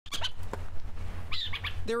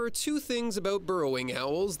There are two things about burrowing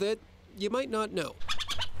owls that you might not know.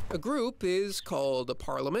 A group is called a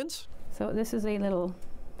parliament. So this is a little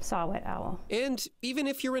saw-whet owl. And even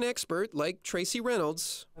if you're an expert like Tracy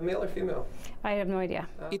Reynolds, A male or female? I have no idea.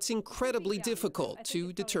 it's incredibly difficult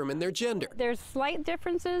to determine their gender. There's slight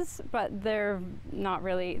differences, but they're not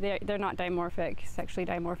really, they're not dimorphic, sexually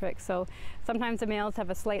dimorphic. So sometimes the males have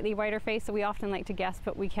a slightly whiter face, so we often like to guess,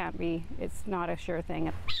 but we can't be, it's not a sure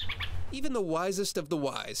thing. Even the wisest of the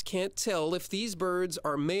wise can't tell if these birds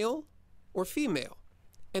are male or female.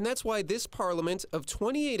 And that's why this parliament of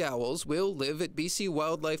 28 owls will live at BC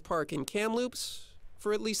Wildlife Park in Kamloops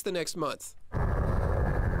for at least the next month.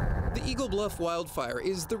 The Eagle Bluff wildfire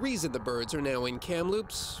is the reason the birds are now in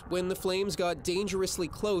Kamloops. When the flames got dangerously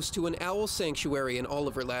close to an owl sanctuary in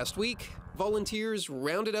Oliver last week, volunteers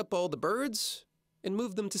rounded up all the birds and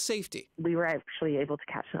moved them to safety. We were actually able to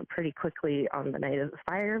catch them pretty quickly on the night of the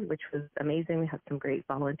fire, which was amazing. We had some great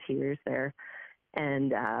volunteers there.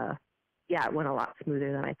 And yeah, it went a lot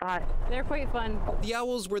smoother than I thought. They're quite fun. The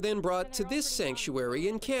owls were then brought to this sanctuary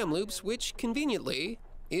in Kamloops, which conveniently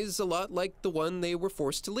is a lot like the one they were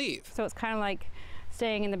forced to leave. So it's kind of like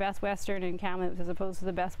staying in the Best Western in Kamloops as opposed to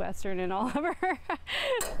the Best Western in Oliver.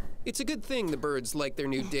 It's a good thing the birds like their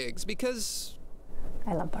new digs because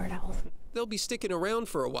I love barred owls. they'll be sticking around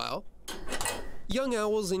for a while. Young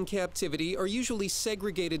owls in captivity are usually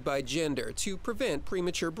segregated by gender to prevent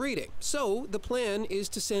premature breeding. So the plan is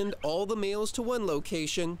to send all the males to one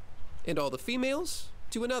location and all the females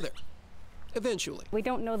to another, eventually. We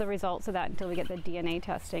don't know the results of that until we get the DNA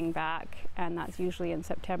testing back, and that's usually in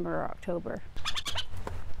September or October.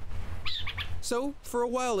 So, for a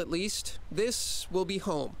while at least, this will be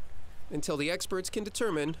home until the experts can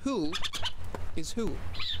determine who is who.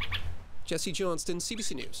 Jesse Johnston,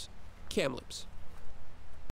 CBC News, Kamloops.